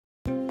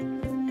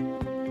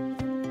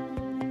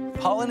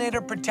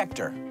Pollinator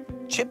Protector,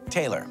 Chip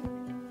Taylor.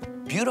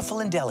 Beautiful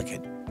and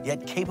delicate,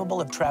 yet capable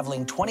of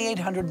traveling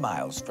 2,800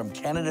 miles from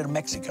Canada to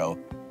Mexico,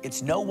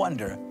 it's no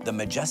wonder the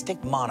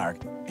majestic monarch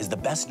is the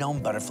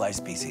best-known butterfly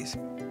species.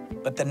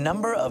 But the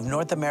number of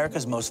North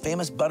America's most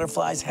famous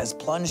butterflies has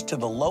plunged to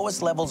the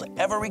lowest levels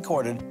ever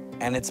recorded,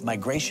 and its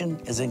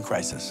migration is in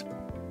crisis.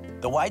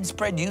 The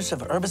widespread use of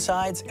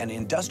herbicides and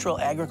industrial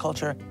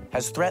agriculture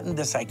has threatened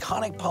this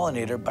iconic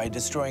pollinator by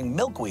destroying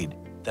milkweed,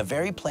 the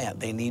very plant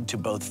they need to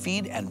both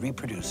feed and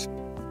reproduce.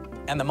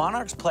 And the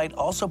monarch's plight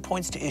also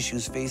points to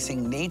issues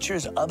facing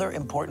nature's other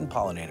important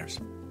pollinators.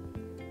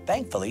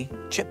 Thankfully,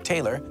 Chip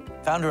Taylor,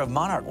 founder of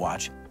Monarch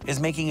Watch, is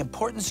making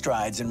important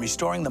strides in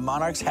restoring the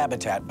monarch's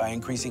habitat by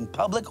increasing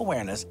public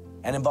awareness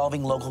and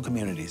involving local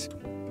communities,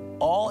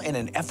 all in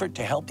an effort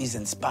to help these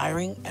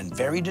inspiring and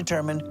very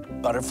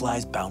determined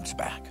butterflies bounce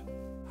back.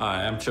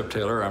 Hi, I'm Chip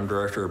Taylor. I'm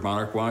director of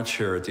Monarch Watch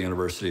here at the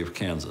University of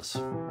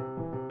Kansas.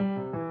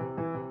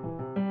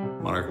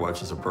 Monarch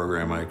Watch is a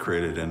program I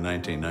created in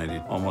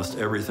 1990. Almost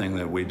everything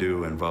that we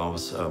do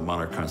involves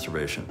monarch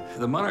conservation.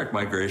 The monarch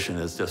migration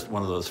is just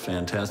one of those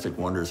fantastic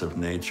wonders of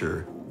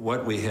nature.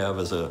 What we have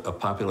is a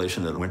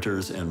population that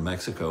winters in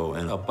Mexico,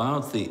 and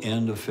about the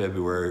end of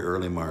February,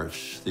 early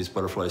March, these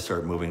butterflies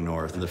start moving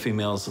north. And the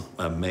females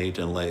mate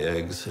and lay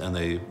eggs, and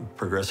they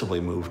progressively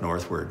move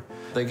northward.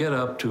 They get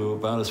up to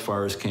about as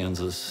far as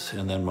Kansas,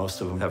 and then most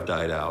of them have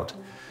died out.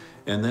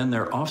 And then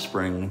their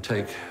offspring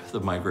take the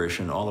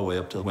migration all the way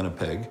up to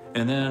Winnipeg.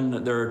 And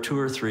then there are 2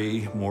 or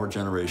 3 more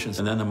generations,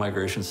 and then the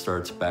migration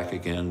starts back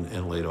again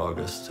in late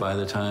August. By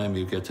the time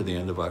you get to the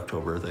end of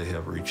October, they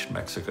have reached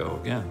Mexico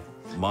again.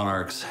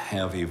 Monarchs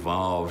have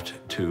evolved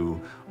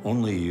to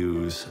only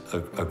use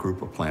a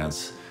group of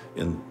plants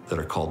that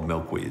are called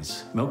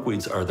milkweeds.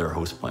 Milkweeds are their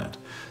host plant.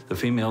 The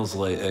females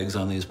lay eggs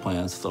on these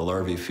plants. The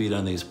larvae feed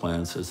on these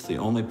plants. It's the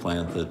only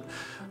plant that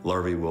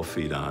larvae will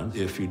feed on.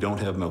 If you don't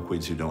have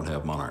milkweeds, you don't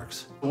have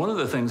monarchs. One of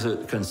the things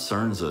that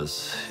concerns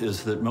us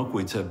is that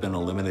milkweeds have been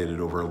eliminated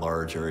over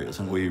large areas,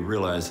 and we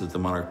realized that the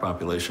monarch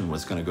population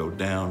was going to go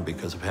down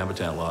because of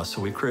habitat loss, so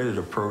we created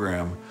a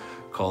program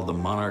called the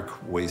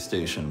Monarch Way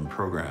Station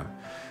Program.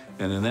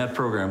 And in that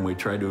program, we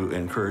try to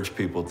encourage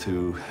people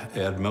to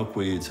add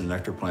milkweeds and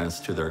nectar plants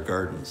to their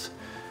gardens.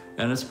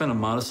 And it's been a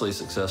modestly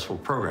successful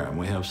program.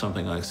 We have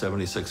something like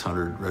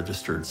 7,600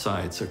 registered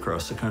sites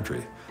across the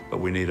country, but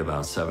we need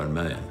about 7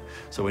 million.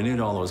 So we need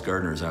all those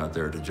gardeners out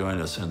there to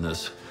join us in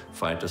this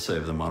fight to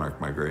save the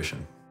monarch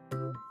migration.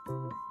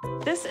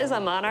 This is a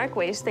Monarch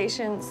Way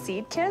Station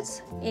seed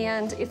kit,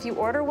 and if you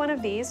order one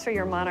of these for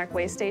your Monarch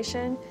Way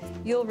Station,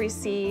 you'll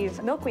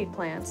receive milkweed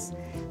plants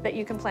that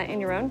you can plant in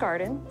your own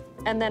garden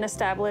and then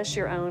establish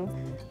your own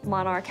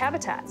monarch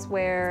habitats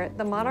where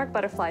the monarch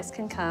butterflies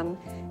can come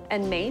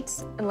and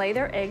mate and lay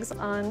their eggs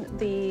on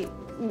the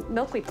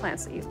milkweed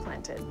plants that you've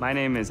planted. My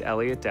name is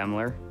Elliot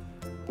Demler.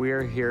 We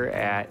are here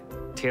at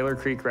Taylor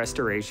Creek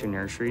Restoration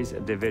Nurseries, a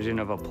division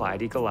of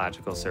Applied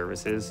Ecological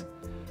Services.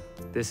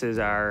 This is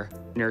our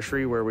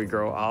nursery where we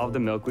grow all of the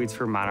milkweeds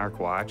for Monarch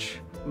Watch.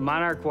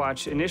 Monarch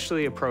Watch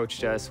initially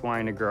approached us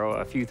wanting to grow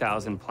a few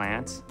thousand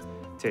plants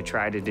to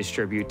try to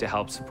distribute to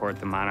help support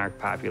the monarch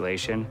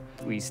population.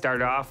 We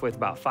started off with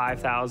about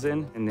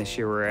 5,000, and this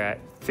year we're at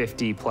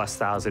 50,000+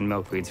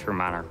 milkweeds for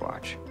Monarch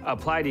Watch.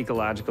 Applied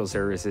Ecological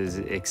Services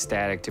is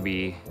ecstatic to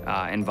be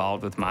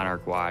involved with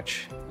Monarch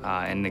Watch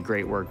and the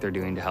great work they're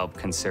doing to help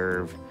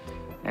conserve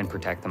and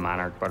protect the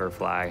monarch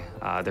butterfly.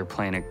 They're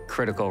playing a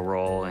critical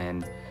role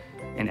in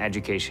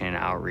education and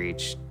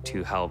outreach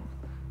to help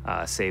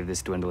save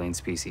this dwindling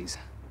species.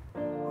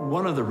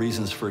 One of the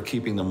reasons for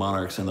keeping the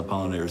monarchs and the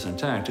pollinators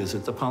intact is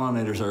that the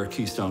pollinators are a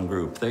keystone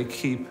group. They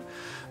keep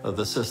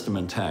the system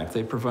intact.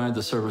 They provide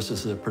the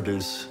services that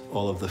produce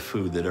all of the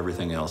food that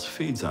everything else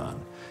feeds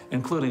on,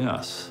 including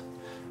us.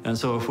 And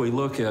so if we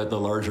look at the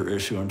larger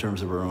issue in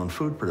terms of our own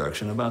food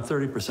production, about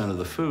 30% of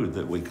the food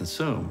that we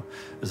consume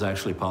is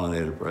actually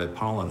pollinated by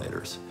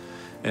pollinators.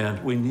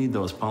 And we need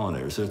those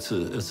pollinators. It's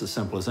as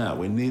simple as that.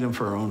 We need them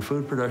for our own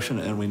food production,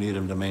 and we need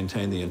them to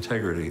maintain the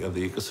integrity of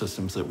the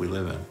ecosystems that we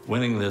live in.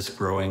 Winning this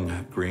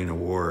Growing Green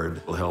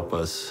Award will help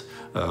us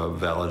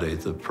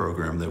validate the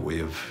program that we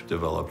have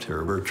developed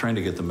here. We're trying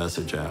to get the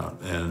message out,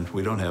 and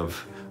we don't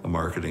have a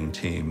marketing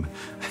team,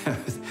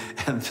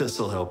 and this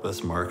will help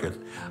us market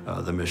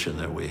the mission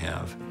that we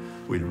have.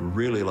 We'd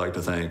really like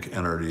to thank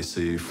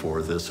NRDC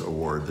for this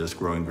award, this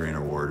Growing Green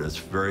Award. It's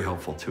very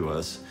helpful to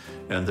us,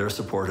 and their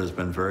support has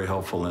been very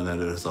helpful in that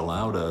it has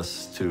allowed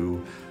us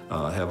to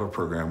have a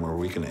program where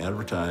we can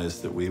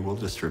advertise that we will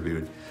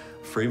distribute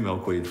free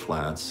milkweed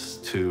flats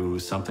to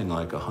something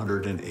like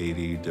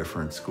 180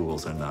 different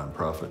schools and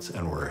nonprofits,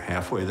 and we're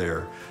halfway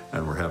there,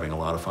 and we're having a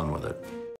lot of fun with it.